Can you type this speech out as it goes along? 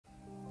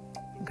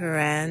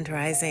Grand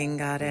Rising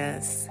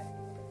Goddess,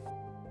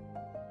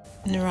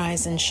 and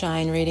rise and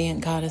shine,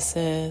 radiant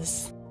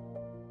goddesses.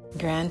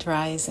 Grand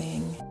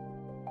Rising.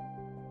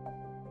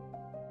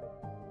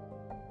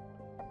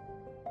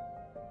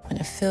 I'm going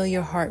to fill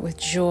your heart with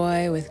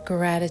joy, with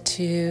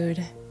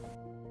gratitude,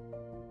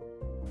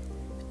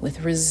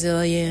 with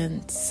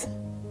resilience,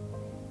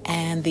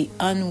 and the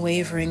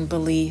unwavering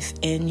belief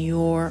in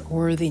your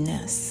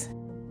worthiness.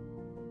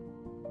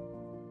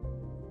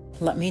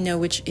 Let me know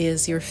which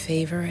is your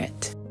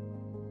favorite.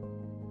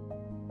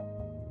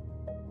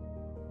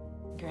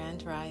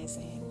 Grand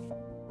Rising.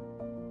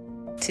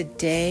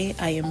 Today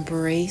I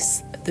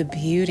embrace the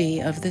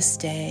beauty of this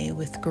day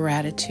with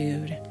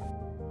gratitude.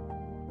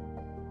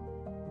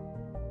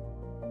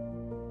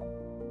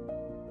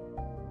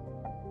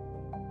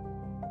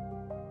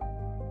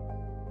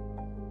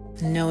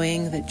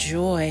 Knowing that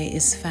joy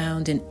is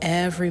found in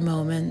every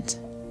moment.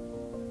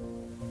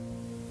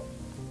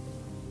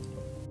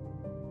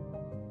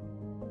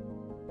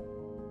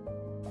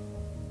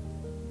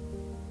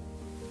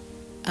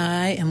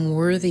 I am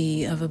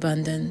worthy of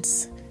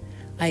abundance.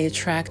 I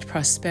attract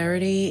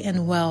prosperity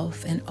and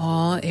wealth in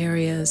all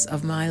areas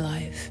of my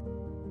life.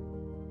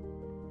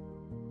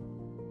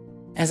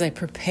 As I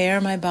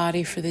prepare my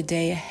body for the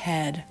day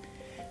ahead,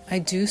 I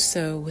do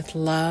so with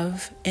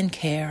love and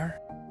care,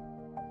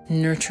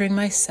 nurturing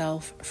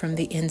myself from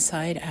the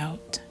inside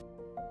out.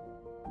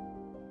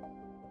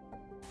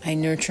 I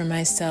nurture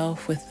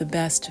myself with the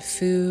best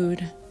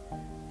food,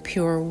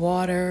 pure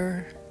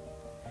water,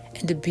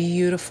 and a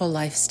beautiful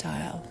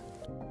lifestyle.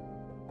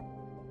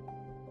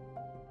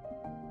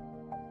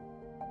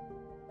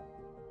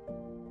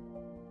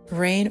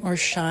 Rain or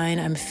shine,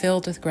 I'm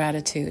filled with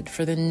gratitude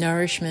for the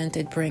nourishment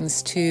it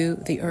brings to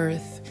the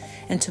earth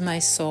and to my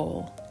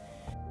soul.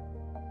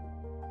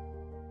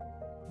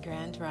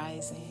 Grand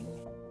Rising.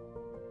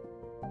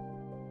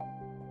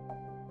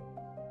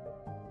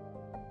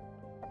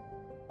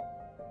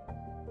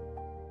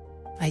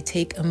 I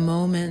take a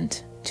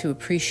moment to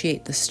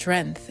appreciate the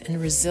strength and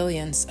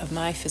resilience of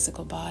my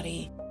physical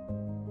body.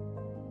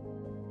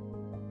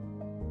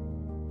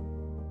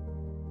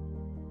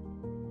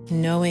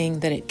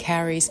 Knowing that it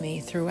carries me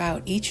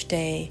throughout each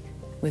day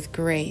with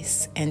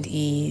grace and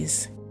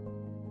ease.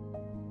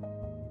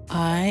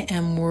 I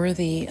am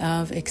worthy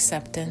of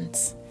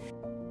acceptance.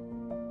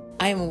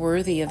 I am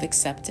worthy of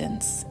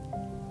acceptance,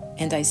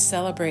 and I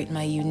celebrate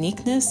my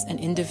uniqueness and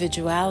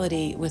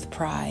individuality with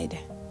pride.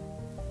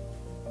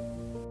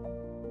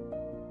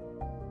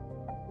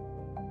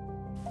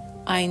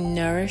 I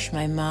nourish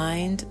my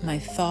mind, my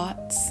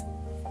thoughts,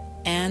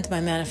 and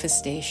my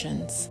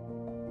manifestations,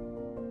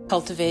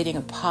 cultivating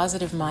a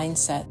positive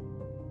mindset.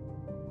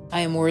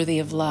 I am worthy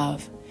of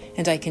love,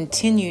 and I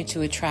continue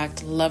to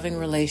attract loving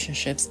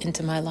relationships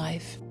into my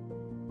life.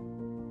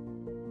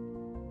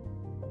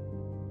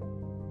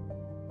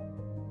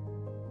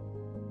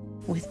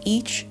 With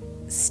each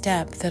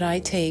step that I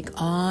take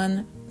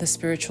on the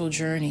spiritual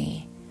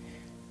journey,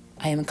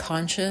 I am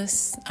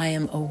conscious, I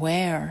am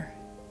aware,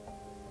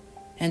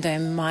 and I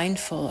am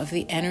mindful of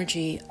the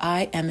energy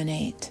I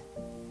emanate.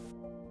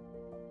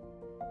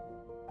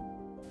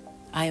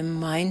 I am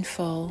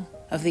mindful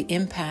of the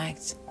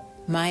impact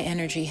my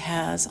energy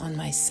has on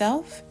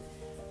myself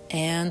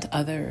and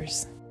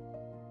others.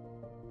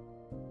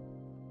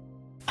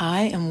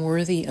 I am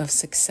worthy of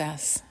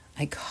success.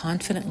 I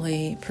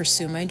confidently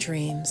pursue my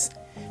dreams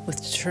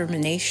with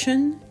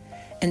determination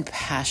and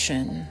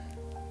passion.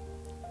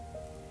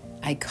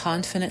 I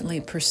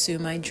confidently pursue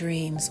my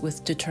dreams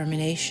with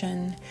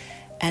determination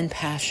and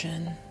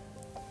passion.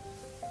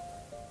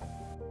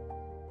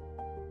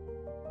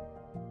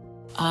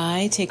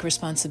 I take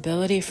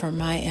responsibility for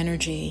my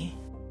energy.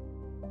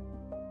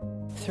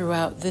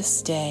 Throughout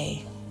this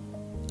day,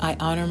 I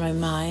honor my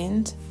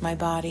mind, my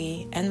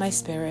body, and my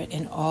spirit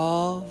in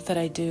all that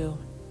I do.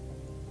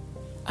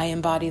 I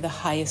embody the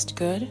highest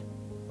good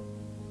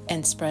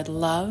and spread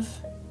love,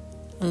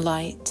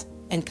 light,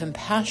 and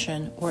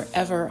compassion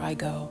wherever I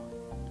go.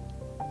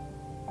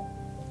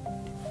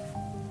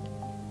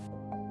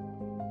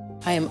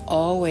 I am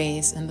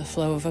always in the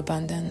flow of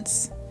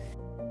abundance.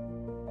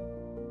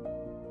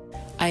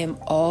 I am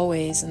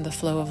always in the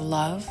flow of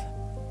love.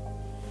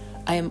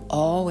 I am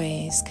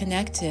always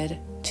connected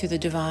to the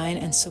divine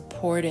and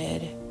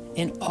supported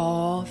in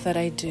all that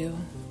I do.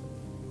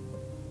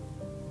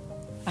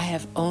 I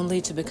have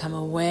only to become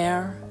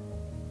aware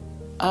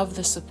of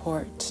the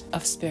support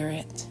of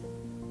Spirit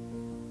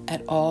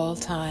at all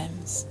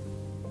times.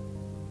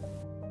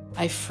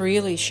 I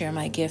freely share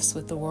my gifts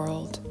with the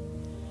world,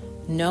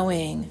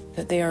 knowing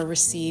that they are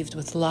received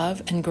with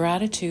love and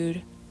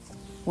gratitude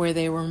where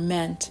they were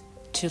meant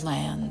to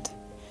land,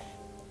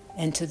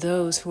 and to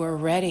those who are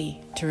ready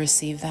to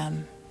receive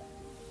them.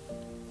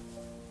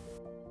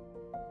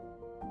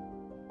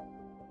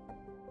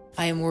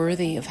 I am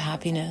worthy of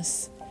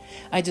happiness.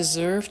 I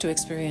deserve to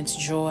experience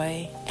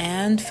joy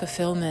and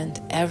fulfillment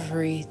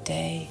every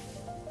day.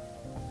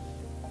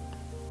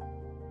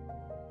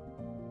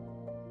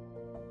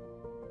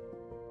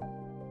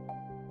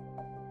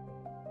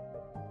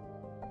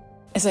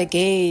 As I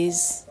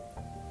gaze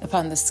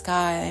upon the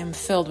sky, I am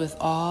filled with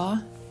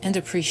awe and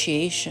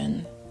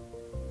appreciation.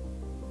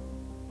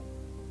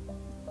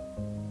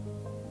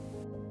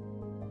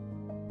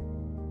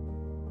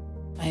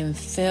 I am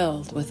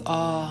filled with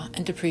awe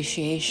and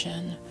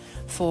appreciation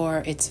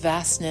for its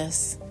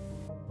vastness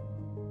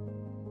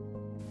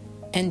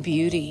and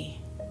beauty.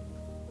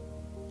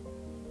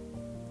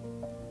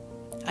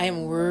 I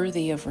am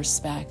worthy of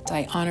respect.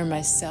 I honor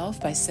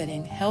myself by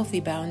setting healthy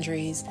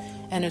boundaries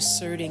and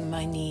asserting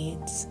my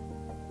needs.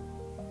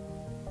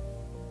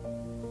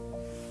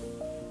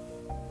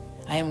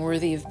 I am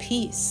worthy of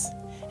peace,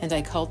 and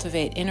I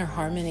cultivate inner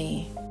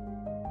harmony,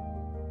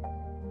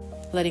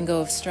 letting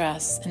go of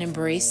stress and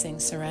embracing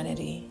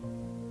serenity.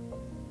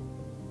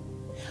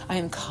 I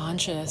am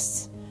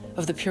conscious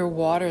of the pure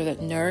water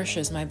that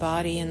nourishes my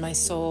body and my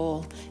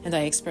soul, and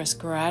I express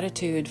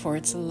gratitude for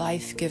its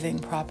life-giving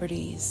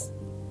properties.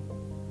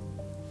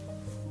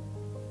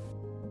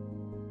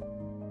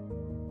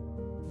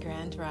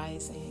 Grand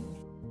Rising.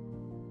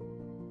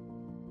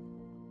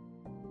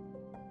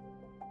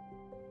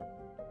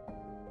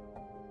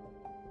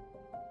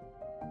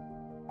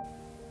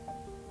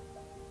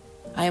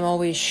 I am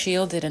always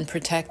shielded and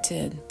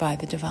protected by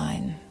the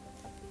divine.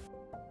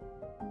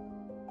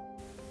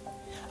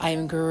 I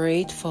am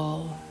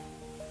grateful,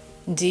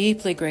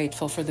 deeply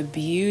grateful for the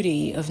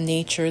beauty of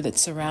nature that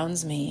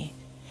surrounds me,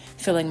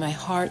 filling my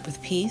heart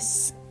with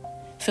peace,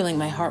 filling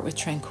my heart with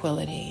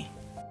tranquility.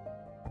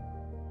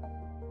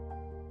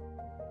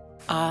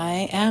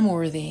 I am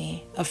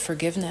worthy of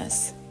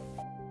forgiveness.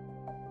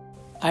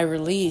 I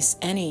release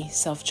any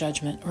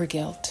self-judgment or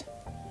guilt.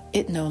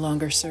 It no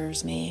longer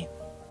serves me.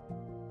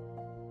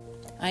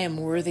 I am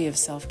worthy of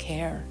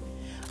self-care.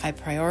 I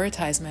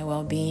prioritize my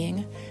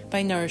well-being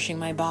by nourishing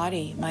my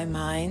body, my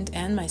mind,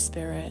 and my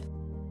spirit.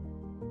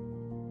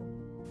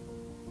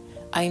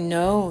 I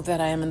know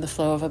that I am in the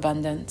flow of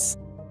abundance.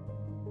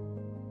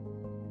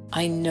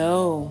 I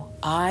know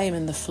I am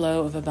in the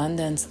flow of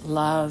abundance,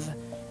 love,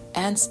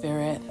 and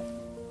spirit.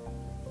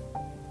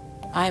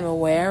 I am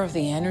aware of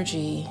the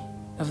energy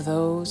of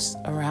those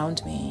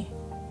around me.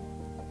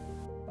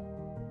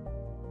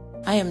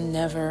 I am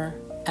never,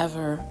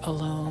 ever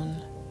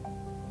alone.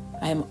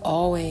 I am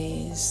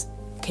always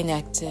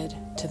connected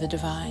to the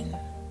divine.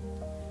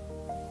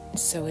 And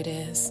so it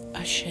is.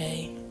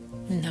 Ashe.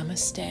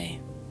 Namaste.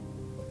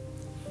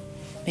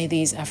 May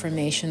these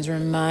affirmations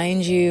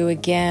remind you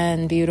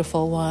again,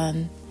 beautiful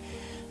one,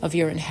 of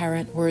your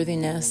inherent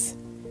worthiness.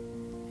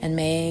 And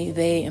may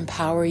they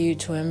empower you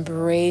to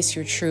embrace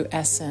your true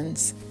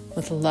essence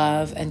with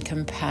love and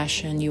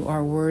compassion. You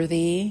are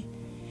worthy.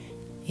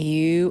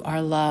 You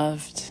are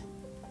loved.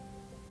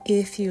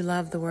 If you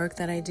love the work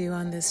that I do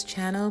on this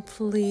channel,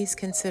 please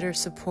consider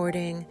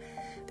supporting.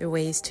 The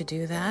ways to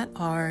do that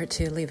are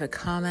to leave a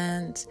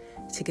comment,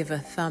 to give a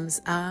thumbs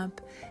up,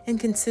 and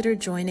consider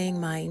joining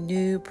my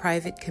new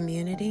private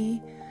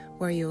community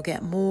where you'll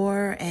get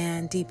more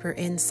and deeper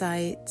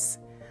insights,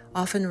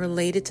 often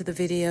related to the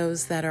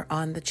videos that are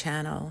on the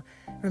channel.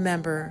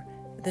 Remember,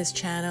 this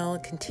channel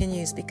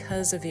continues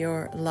because of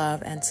your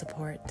love and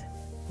support.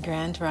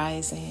 Grand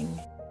Rising.